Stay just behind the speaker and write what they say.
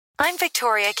I'm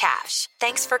Victoria Cash.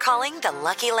 Thanks for calling the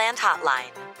Lucky Land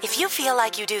Hotline. If you feel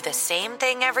like you do the same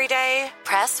thing every day,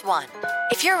 press 1.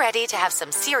 If you're ready to have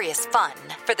some serious fun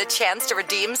for the chance to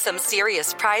redeem some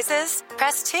serious prizes,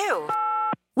 press 2.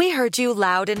 We heard you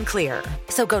loud and clear.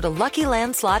 So go to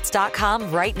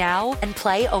LuckyLandSlots.com right now and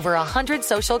play over 100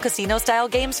 social casino-style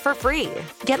games for free.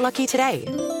 Get lucky today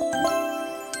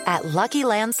at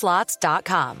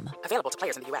LuckyLandSlots.com. Available to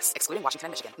players in the U.S., excluding Washington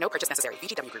and Michigan. No purchase necessary.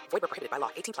 VGW Group. Void where prohibited by law.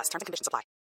 18+. Terms and conditions apply.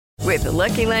 With the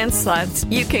Lucky Land Slots,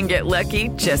 you can get lucky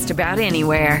just about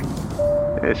anywhere.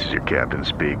 This is your captain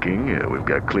speaking. We've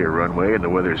got clear runway and the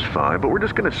weather's fine, but we're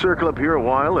just going to circle up here a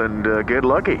while and get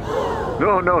lucky.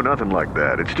 No, nothing like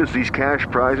that. It's just these cash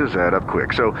prizes add up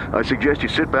quick. So I suggest you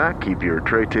sit back, keep your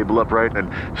tray table upright,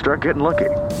 and start getting lucky.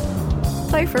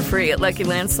 Play for free at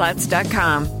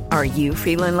LuckyLandSlots.com. Are you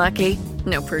feeling lucky?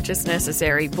 No purchase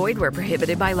necessary. Void where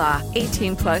prohibited by law.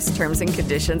 18+ terms and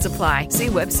conditions apply. See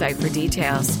website for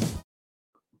details.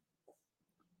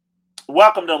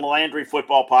 Welcome to the Landry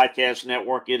Football Podcast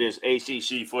Network. It is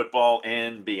ACC football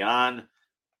and beyond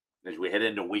as we head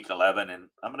into week 11. And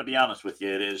I'm going to be honest with you,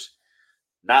 it is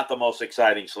not the most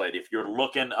exciting slate. If you're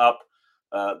looking up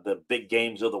the big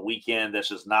games of the weekend,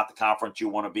 this is not the conference you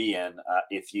want to be in.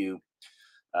 If you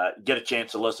get a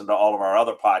chance to listen to all of our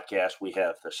other podcasts, we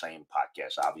have the same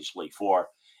podcast, obviously, for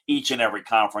each and every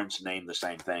conference, named the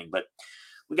same thing. But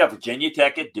we got Virginia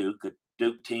Tech at Duke, a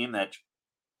Duke team that's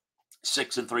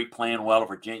 6-3 playing well.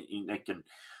 Virginia, they can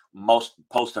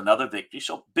post another victory.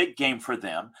 So big game for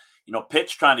them. You know,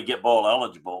 Pitt's trying to get bowl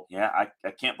eligible. Yeah,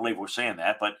 I can't believe we're saying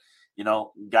that, but you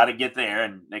know, got to get there,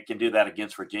 and they can do that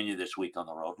against Virginia this week on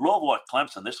the road. Louisville at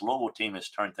Clemson. This Louisville team has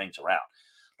turned things around.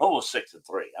 Louisville's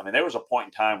 6-3. I mean, there was a point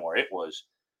in time where it was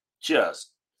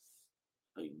just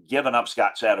giving up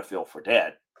Scott Satterfield for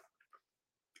dead.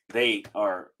 They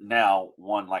are now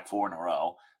won like 4 in a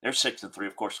row. They're 6-3.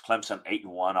 Of course, Clemson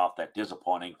 8-1 off that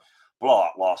disappointing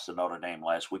blowout loss to Notre Dame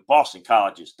last week. Boston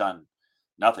College has done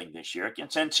nothing this year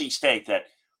against NC State. That,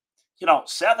 you know,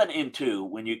 7-2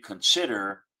 when you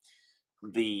consider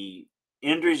the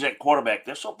injuries at quarterback.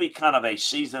 This will be kind of a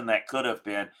season that could have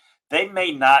been. They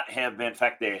may not have been. In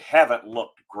fact, they haven't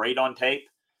looked great on tape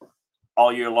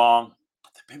all year long,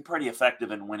 but they've been pretty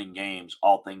effective in winning games,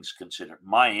 all things considered.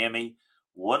 Miami,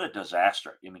 what a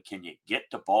disaster. I mean, can you get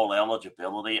to bowl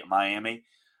eligibility at Miami?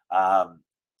 Got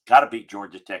to beat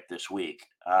Georgia Tech this week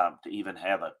to even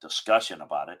have a discussion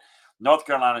about it. North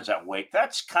Carolina's at Wake.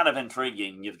 That's kind of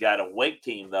intriguing. You've got a Wake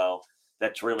team, though,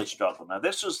 that's really struggled. Now,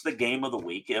 this is the game of the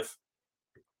week if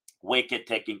Wake had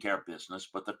taken care of business,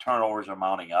 but the turnovers are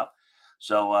mounting up.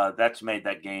 So that's made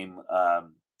that game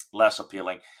less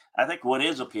appealing. I think what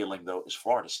is appealing, though, is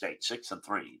Florida State,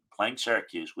 6-3, playing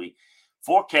Syracuse. We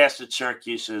forecasted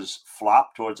Syracuse's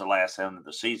flop towards the last end of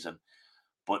the season,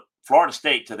 but Florida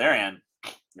State, to their end,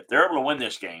 if they're able to win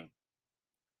this game,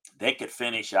 they could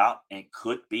finish out and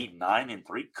could be 9-3.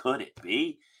 Could it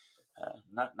be?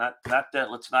 Not that.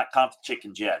 Let's not count the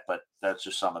chickens yet, but that's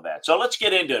just some of that. So let's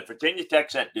get into it. Virginia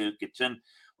Tech's at Duke. It's in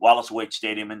Wallace Wade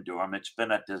Stadium in Durham. It's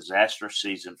been a disastrous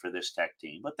season for this Tech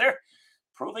team, but they're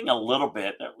proving a little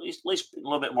bit, at least a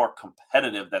little bit more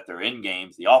competitive, that they're in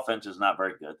games. The offense is not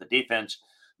very good. The defense,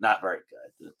 not very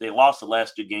good. They lost the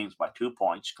last 2 games by 2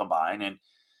 points combined and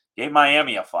gave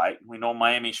Miami a fight. We know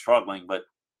Miami's struggling, but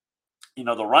you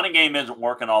know, the running game isn't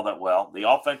working all that well. The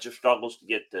offensive struggles to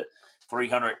get to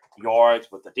 300 yards,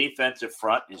 but the defensive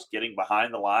front is getting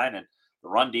behind the line, and the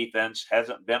run defense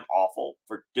hasn't been awful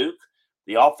for Duke.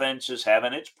 The offense is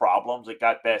having its problems. It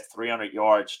got past 300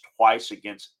 yards twice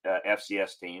against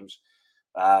FCS teams.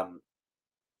 There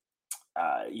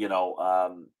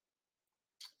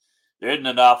isn't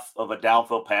enough of a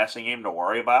downfield passing game to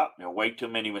worry about. There are way too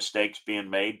many mistakes being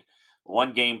made.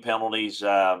 1-game penalties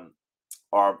are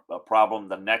a problem.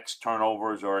 The next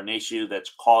turnovers are an issue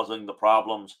that's causing the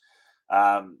problems.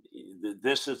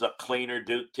 This is a cleaner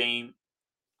Duke team.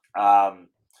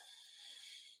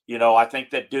 I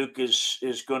think that Duke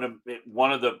is going to –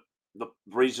 one of the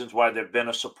reasons why they've been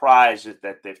a surprise is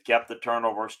that they've kept the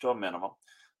turnovers to a minimum.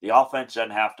 The offense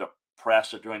doesn't have to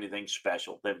press or do anything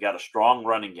special. They've got a strong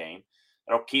running game.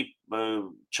 It'll keep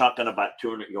chunking about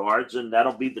 200 yards, and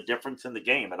that'll be the difference in the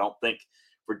game. I don't think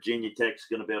Virginia Tech's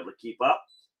going to be able to keep up,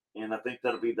 and I think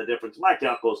that'll be the difference. Mike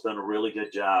Elko's done a really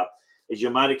good job. As you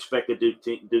might expect a Duke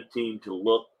team to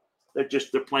look, they're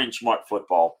playing smart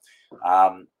football.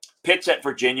 Pitt's at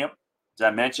Virginia. As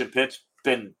I mentioned, Pitt's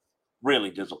been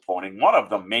really disappointing. One of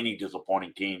the many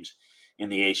disappointing teams in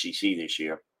the ACC this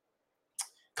year,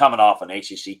 coming off an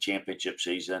ACC championship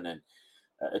season. And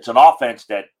it's an offense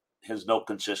that has no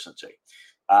consistency.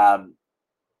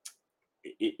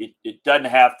 it doesn't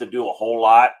have to do a whole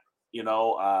lot,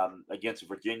 against a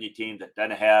Virginia team that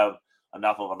doesn't have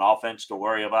enough of an offense to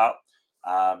worry about.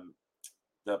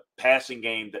 The passing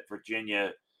game that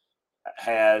Virginia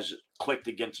has clicked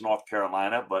against North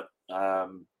Carolina, but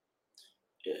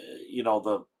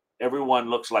everyone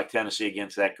looks like Tennessee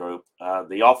against that group.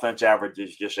 The offense average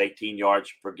is just 18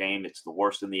 yards per game. It's the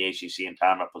worst in the ACC in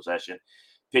time of possession.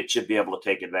 Pitt should be able to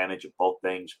take advantage of both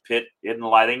things. Pitt isn't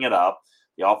lighting it up.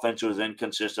 The offense was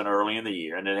inconsistent early in the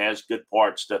year, and it has good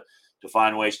parts to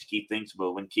find ways to keep things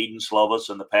moving. Kedon Slovis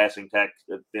and the passing tech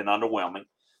have been underwhelming,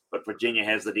 but Virginia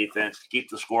has the defense to keep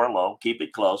the score low, keep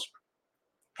it close.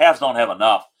 Cavs don't have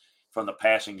enough from the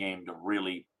passing game to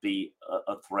really be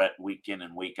a threat week in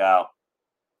and week out.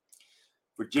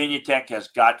 Virginia Tech has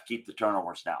got to keep the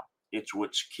turnovers down. It's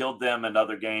what's killed them in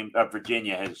other games.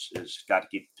 Virginia has got to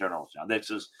keep the turnovers down.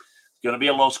 This is going to be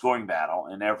a low-scoring battle,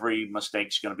 and every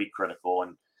mistake's going to be critical,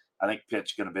 and I think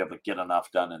Pitt's going to be able to get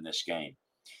enough done in this game.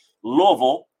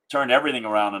 Louisville turned everything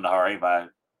around in a hurry by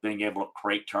being able to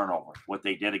create turnovers. What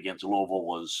they did against Louisville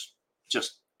was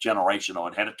just generational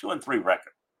and had a 2-3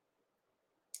 record.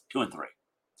 2-3.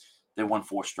 They won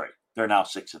 4 straight. They're now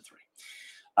 6-3.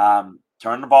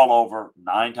 Turned the ball over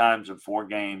 9 times in 4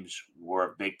 games were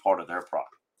a big part of their problem.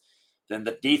 Then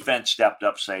the defense stepped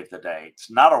up, saved the day.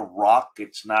 It's not a rock.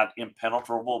 It's not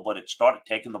impenetrable, but it started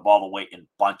taking the ball away in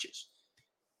bunches.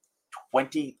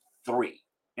 23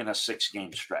 in a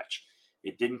 6-game stretch.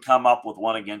 It didn't come up with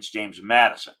one against James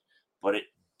Madison, but it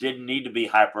didn't need to be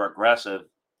hyper-aggressive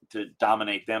to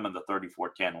dominate them in the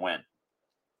 34-10 win.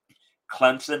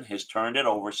 Clemson has turned it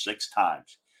over 6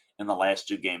 times in the last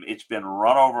 2 games. It's been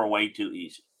run over way too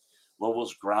easy.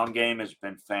 Louisville's ground game has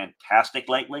been fantastic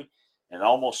lately, and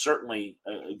almost certainly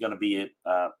going to be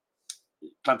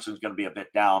Clemson's going to be a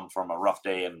bit down from a rough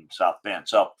day in South Bend.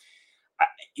 So,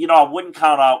 I wouldn't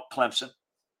count out Clemson.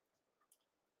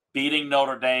 Beating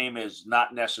Notre Dame is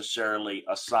not necessarily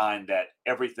a sign that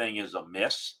everything is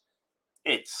amiss.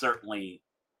 It's certainly,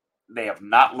 they have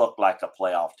not looked like a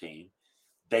playoff team.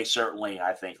 They certainly,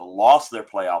 I think, lost their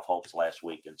playoff hopes last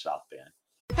week in South Bend.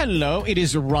 Hello, it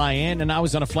is Ryan, and I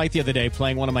was on a flight the other day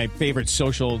playing one of my favorite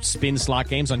social spin slot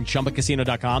games on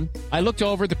ChumbaCasino.com. I looked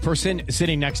over at the person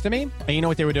sitting next to me, and you know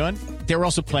what they were doing? They were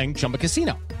also playing Chumba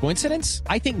Casino. Coincidence?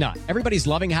 I think not. Everybody's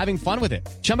loving having fun with it.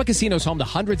 Chumba Casino is home to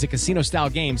hundreds of casino-style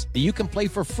games that you can play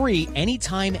for free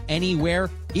anytime, anywhere,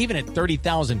 even at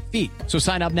 30,000 feet. So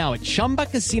sign up now at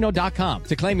ChumbaCasino.com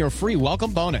to claim your free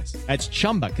welcome bonus. That's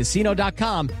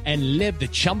ChumbaCasino.com and live the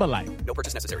Chumba life. No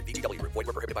purchase necessary. VGW Group. Void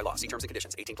where prohibited by law. See terms and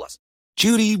conditions. 18+.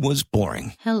 Judy was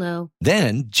boring. Hello.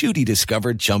 Then Judy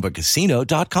discovered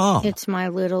ChumbaCasino.com. It's my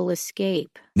little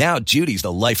escape. Now Judy's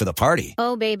the life of the party.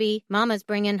 Oh, baby, mama's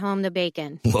bringing home the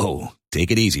bacon. Whoa,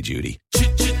 take it easy, Judy.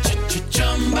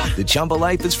 The Chumba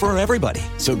life is for everybody.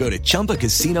 So go to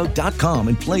ChumbaCasino.com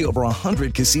and play over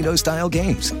 100 casino-style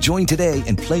games. Join today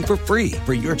and play for free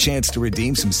for your chance to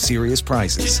redeem some serious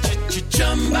prizes.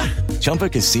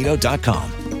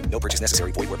 ChumbaCasino.com. No purchase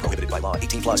necessary. Void where prohibited by law.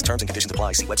 18+. Terms and conditions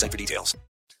apply. See website for details.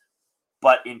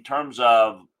 But in terms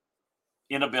of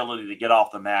inability to get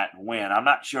off the mat and win, I'm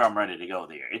not sure I'm ready to go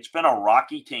there. It's been a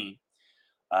rocky team.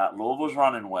 Louisville's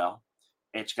running well.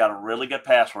 It's got a really good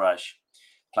pass rush.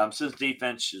 Clemson's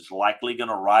defense is likely going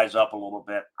to rise up a little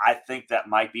bit. I think that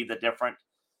might be the difference.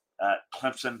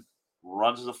 Clemson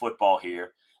runs the football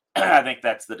here. I think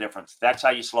that's the difference. That's how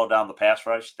you slow down the pass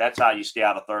rush. That's how you stay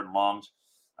out of 3rd and longs.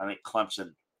 I think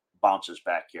Clemson bounces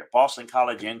back here. Boston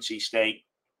College, NC State.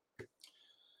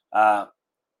 The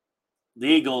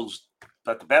Eagles,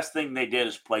 but the best thing they did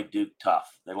is play Duke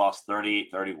tough. They lost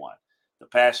 38-31. The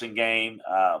passing game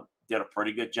did a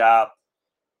pretty good job.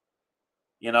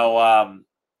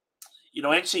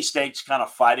 NC State's kind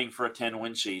of fighting for a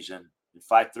 10-win season and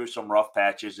fight through some rough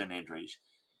patches and injuries.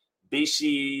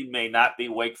 BC may not be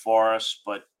Wake Forest,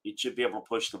 but it should be able to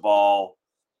push the ball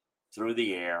through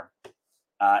the air.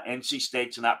 NC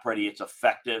State's not pretty. It's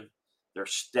effective. They're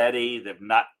steady. They've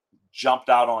not jumped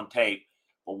out on tape.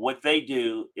 But what they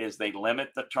do is they limit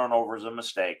the turnovers and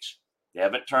mistakes. They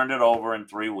haven't turned it over in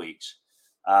 3 weeks.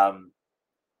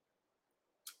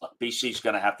 BC's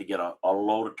going to have to get a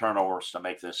load of turnovers to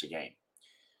make this a game.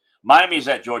 Miami's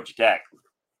at Georgia Tech,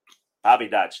 Bobby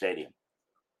Dodd Stadium.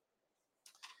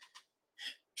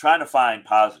 Trying to find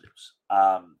positives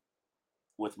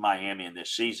with Miami in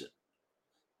this season.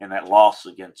 And that loss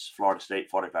against Florida State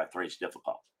 45-3 is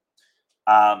difficult.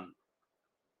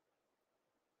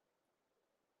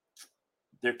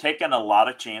 They're taking a lot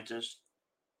of chances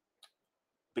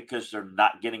because they're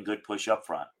not getting good push up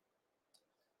front.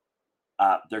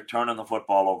 They're turning the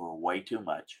football over way too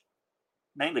much,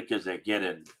 mainly because they're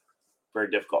getting very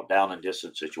difficult down and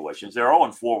distance situations. They're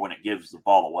 0-4 when it gives the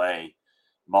ball away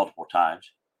multiple times.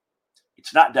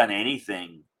 It's not done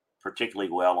anything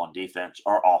particularly well on defense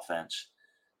or offense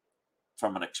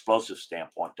from an explosive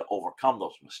standpoint to overcome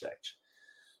those mistakes.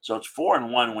 So it's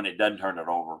 4-1 when it doesn't turn it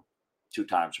over 2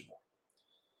 times or more.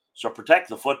 So protect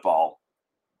the football,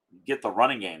 get the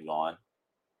running game going,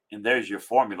 and there's your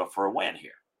formula for a win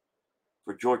here.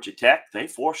 For Georgia Tech, they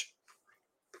forced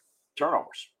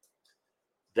turnovers.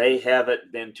 They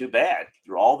haven't been too bad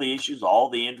through all the issues, all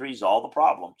the injuries, all the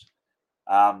problems.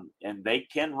 And they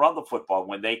can run the football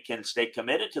when they can stay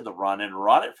committed to the run and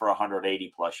run it for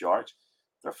 180-plus yards.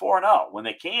 They're 4-0. When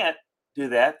they can't do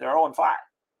that, they're 0-5.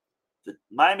 The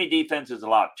Miami defense has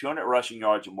allowed 200 rushing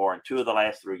yards or more in 2 of the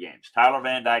last 3 games. Tyler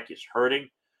Van Dyke is hurting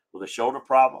with a shoulder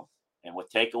problem and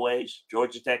with takeaways.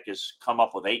 Georgia Tech has come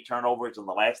up with 8 turnovers in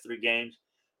the last 3 games,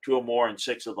 2 or more in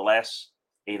 6 of the last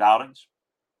 8 outings.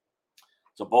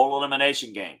 It's a bowl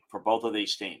elimination game for both of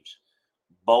these teams.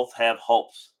 Both have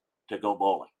hopes to go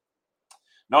bowling.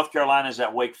 North Carolina is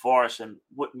at Wake Forest, and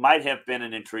what might have been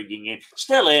an intriguing game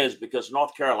still is, because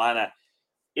North Carolina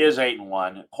is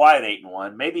 8-1, quiet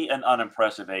 8-1, maybe an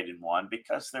unimpressive 8-1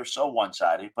 because they're so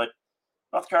one-sided. But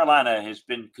North Carolina has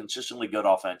been consistently good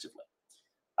offensively.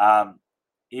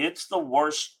 It's the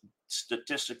worst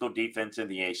statistical defense in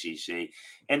the ACC,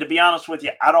 and to be honest with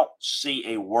you, I don't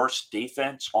see a worse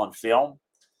defense on film.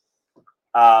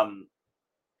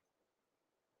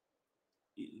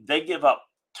 They give up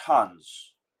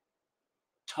tons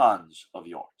of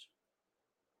yards.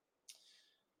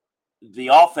 The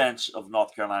offense of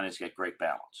North Carolina has got great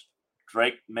balance.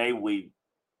 Drake May, we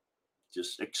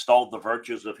just extolled the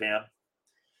virtues of him.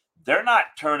 They're not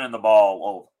turning the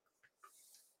ball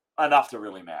over enough to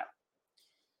really matter.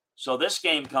 So this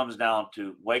game comes down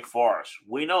to Wake Forest.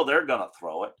 We know they're going to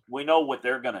throw it. We know what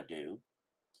they're going to do.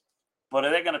 But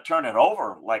are they going to turn it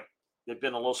over like they've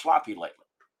been a little sloppy lately?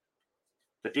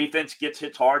 The defense gets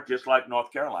hit hard just like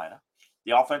North Carolina.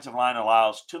 The offensive line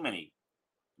allows too many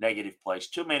negative plays,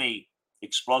 too many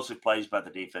explosive plays by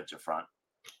the defensive front.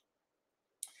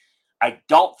 I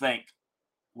don't think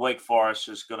Wake Forest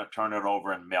is going to turn it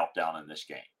over and melt down in this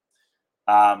game.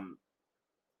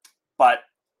 But,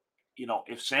 you know,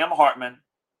 if Sam Hartman.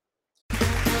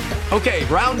 Okay,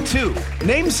 round 2.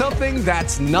 Name something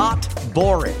that's not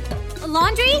boring. A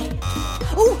laundry?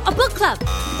 Ooh, a book club.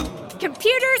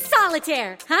 Computer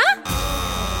solitaire, huh?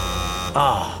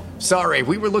 Ah, sorry,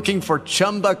 we were looking for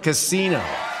Chumba Casino.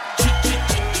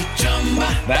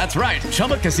 That's right,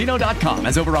 ChumbaCasino.com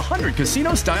has over 100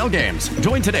 casino-style games.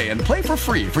 Join today and play for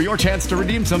free for your chance to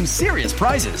redeem some serious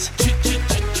prizes.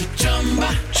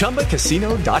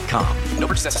 ChumbaCasino.com. No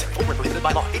purchase necessary. Void where prohibited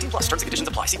by law. 18+. Terms and conditions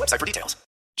apply. See website for details.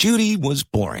 Judy was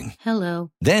boring. Hello.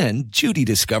 Then Judy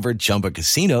discovered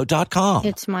ChumbaCasino.com.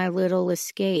 It's my little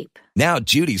escape. Now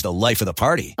Judy's the life of the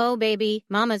party. Oh, baby,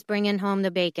 mama's bringing home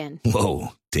the bacon. Whoa,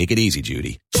 take it easy,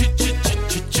 Judy.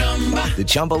 The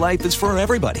Chumba life is for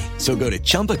everybody. So go to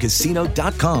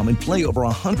ChumbaCasino.com and play over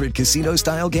 100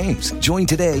 casino-style games. Join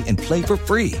today and play for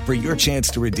free for your chance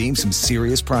to redeem some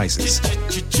serious prizes.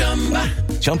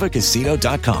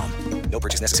 ChumbaCasino.com. No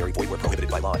purchase necessary. Void where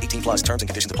prohibited by law. 18+. Terms and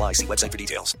conditions apply. See website for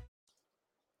details.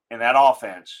 And that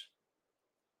offense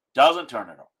doesn't turn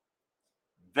it over.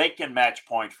 They can match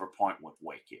point for point with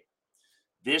Wake here.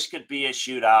 This could be a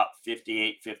shootout,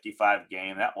 58-55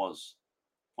 game. That was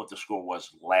what the score was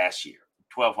last year.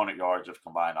 1,200 yards of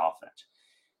combined offense.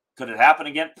 Could it happen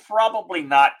again? Probably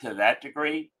not to that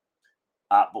degree.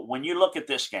 But when you look at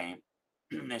this game,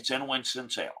 it's in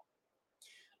Winston-Salem.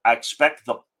 I expect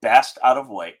the best out of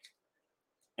Wake.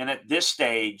 And at this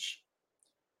stage,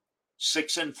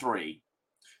 6-3,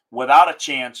 without a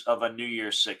chance of a New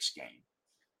Year's Six game.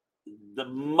 The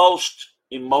most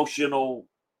emotional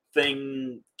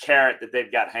carrot that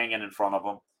they've got hanging in front of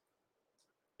them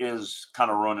is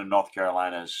kind of ruining North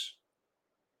Carolina's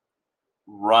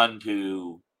run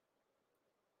to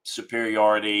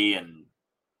superiority and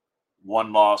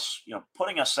one loss. You know,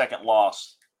 putting a second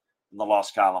loss in the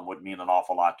loss column would mean an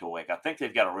awful lot to Wake. I think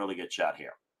they've got a really good shot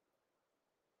here.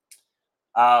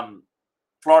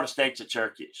 Florida State's at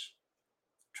Syracuse.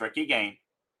 Tricky game,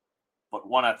 but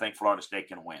one I think Florida State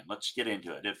can win. Let's get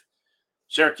into it. If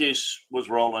Syracuse was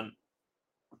rolling,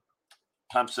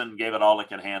 Clemson gave it all they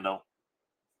could handle.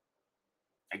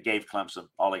 It gave Clemson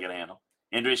all they could handle.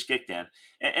 Injuries kicked in,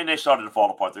 and they started to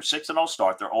fall apart. They're 6-0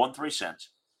 start. They're 0-3 since.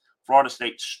 Florida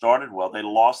State started well. They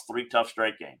lost 3 tough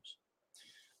straight games.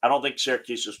 I don't think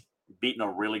Syracuse has beaten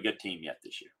a really good team yet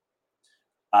this year.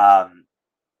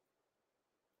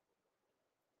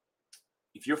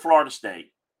 If you're Florida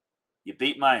State, you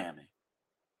beat Miami,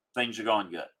 things are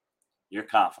going good. You're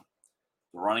confident.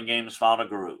 The running game has found a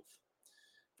groove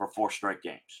for 4 straight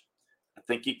games. I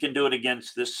think you can do it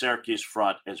against this Syracuse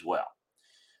front as well.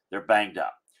 They're banged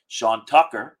up. Sean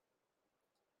Tucker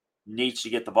needs to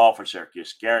get the ball for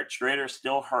Syracuse. Garrett Strader is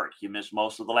still hurt. He missed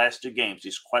most of the last 2 games.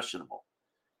 He's questionable.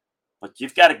 But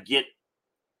you've got to get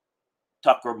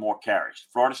Tucker more carries.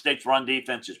 Florida State's run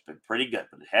defense has been pretty good,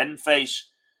 but it hadn't faced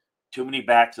too many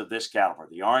backs of this caliber.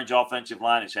 The Orange offensive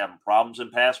line is having problems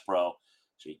in pass pro,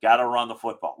 so you got to run the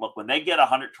football. Look, when they get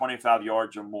 125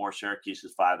 yards or more, Syracuse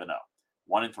is 5-0.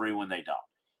 1-3 when they don't.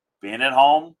 Being at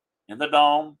home in the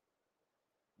Dome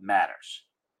matters.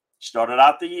 Started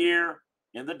out the year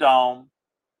in the Dome.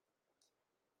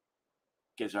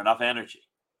 Gives her enough energy.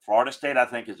 Florida State, I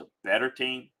think, is a better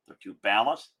team. They're too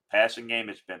balanced. Passing game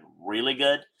has been really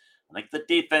good. I think the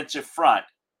defensive front.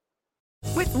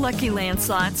 With Lucky Land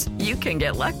Slots, you can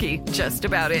get lucky just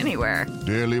about anywhere.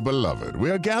 Dearly beloved,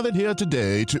 we are gathered here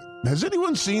today to... Has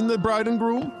anyone seen the bride and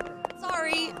groom?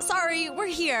 Sorry, we're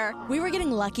here. We were getting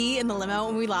lucky in the limo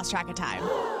and we lost track of time.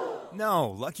 No,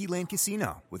 Lucky Land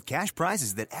Casino, with cash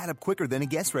prizes that add up quicker than a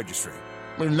guest registry.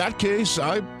 In that case,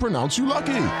 I pronounce you lucky.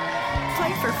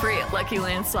 Play for free at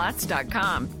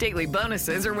LuckyLandSlots.com. Daily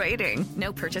bonuses are waiting.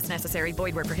 No purchase necessary.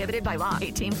 Void where prohibited by law.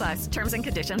 18+. Terms and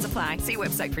conditions apply. See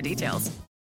website for details.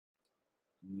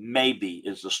 Maybe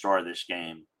is the star of this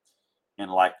game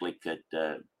and likely could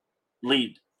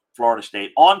lead Florida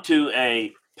State onto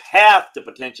a path to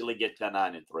potentially get to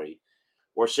 9-3,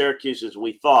 where Syracuse, as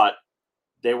we thought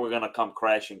they were going to come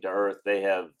crashing to earth, they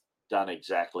have done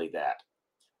exactly that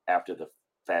after the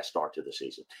fast start to the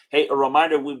season. Hey, a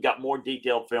reminder, we've got more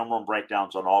detailed film room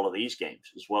breakdowns on all of these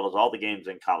games, as well as all the games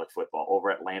in college football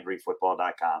over at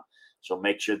LandryFootball.com. So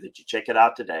make sure that you check it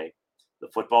out today. The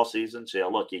football season sale.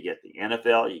 Look, you get the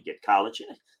NFL, you get college.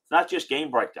 It's not just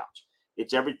game breakdowns.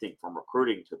 It's everything from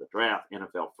recruiting to the draft,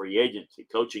 NFL free agency,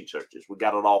 coaching searches. We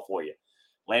got it all for you.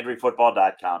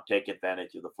 LandryFootball.com. Take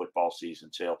advantage of the football season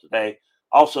sale today.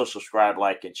 Also subscribe,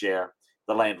 like, and share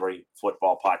the Landry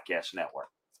Football Podcast Network,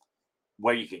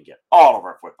 where you can get all of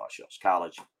our football shows,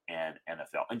 college and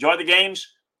NFL. Enjoy the games.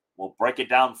 We'll break it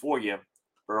down for you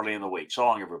early in the week. So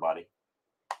long, everybody.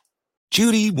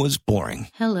 Judy was boring.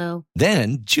 Hello.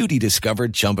 Then Judy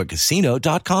discovered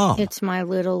ChumbaCasino.com. It's my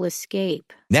little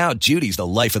escape. Now Judy's the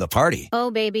life of the party. Oh,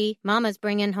 baby, mama's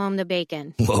bringing home the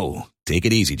bacon. Whoa, take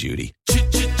it easy, Judy.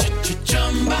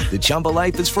 The Chumba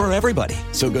life is for everybody.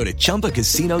 So go to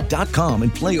ChumbaCasino.com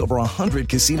and play over 100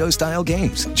 casino-style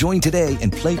games. Join today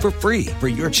and play for free for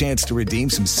your chance to redeem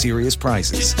some serious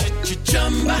prizes.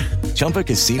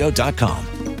 ChumbaCasino.com.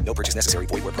 No purchase necessary.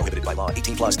 Void where prohibited by law.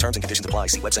 18+. Terms and conditions apply.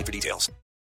 See website for details.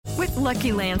 With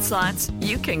Lucky Land Slots,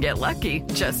 you can get lucky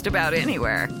just about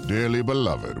anywhere. Dearly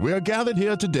beloved, we are gathered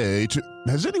here today to...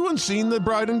 Has anyone seen the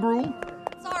bride and groom?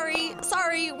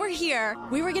 Sorry, we're here.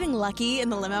 We were getting lucky in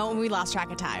the limo and we lost track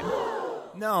of time.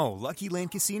 No, Lucky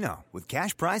Land Casino, with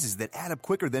cash prizes that add up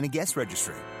quicker than a guest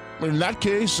registry. In that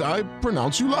case, I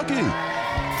pronounce you lucky.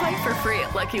 Play for free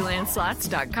at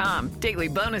LuckyLandSlots.com. Daily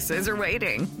bonuses are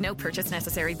waiting. No purchase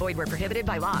necessary. Void where prohibited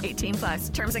by law.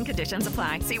 18+. Terms and conditions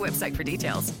apply. See website for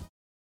details.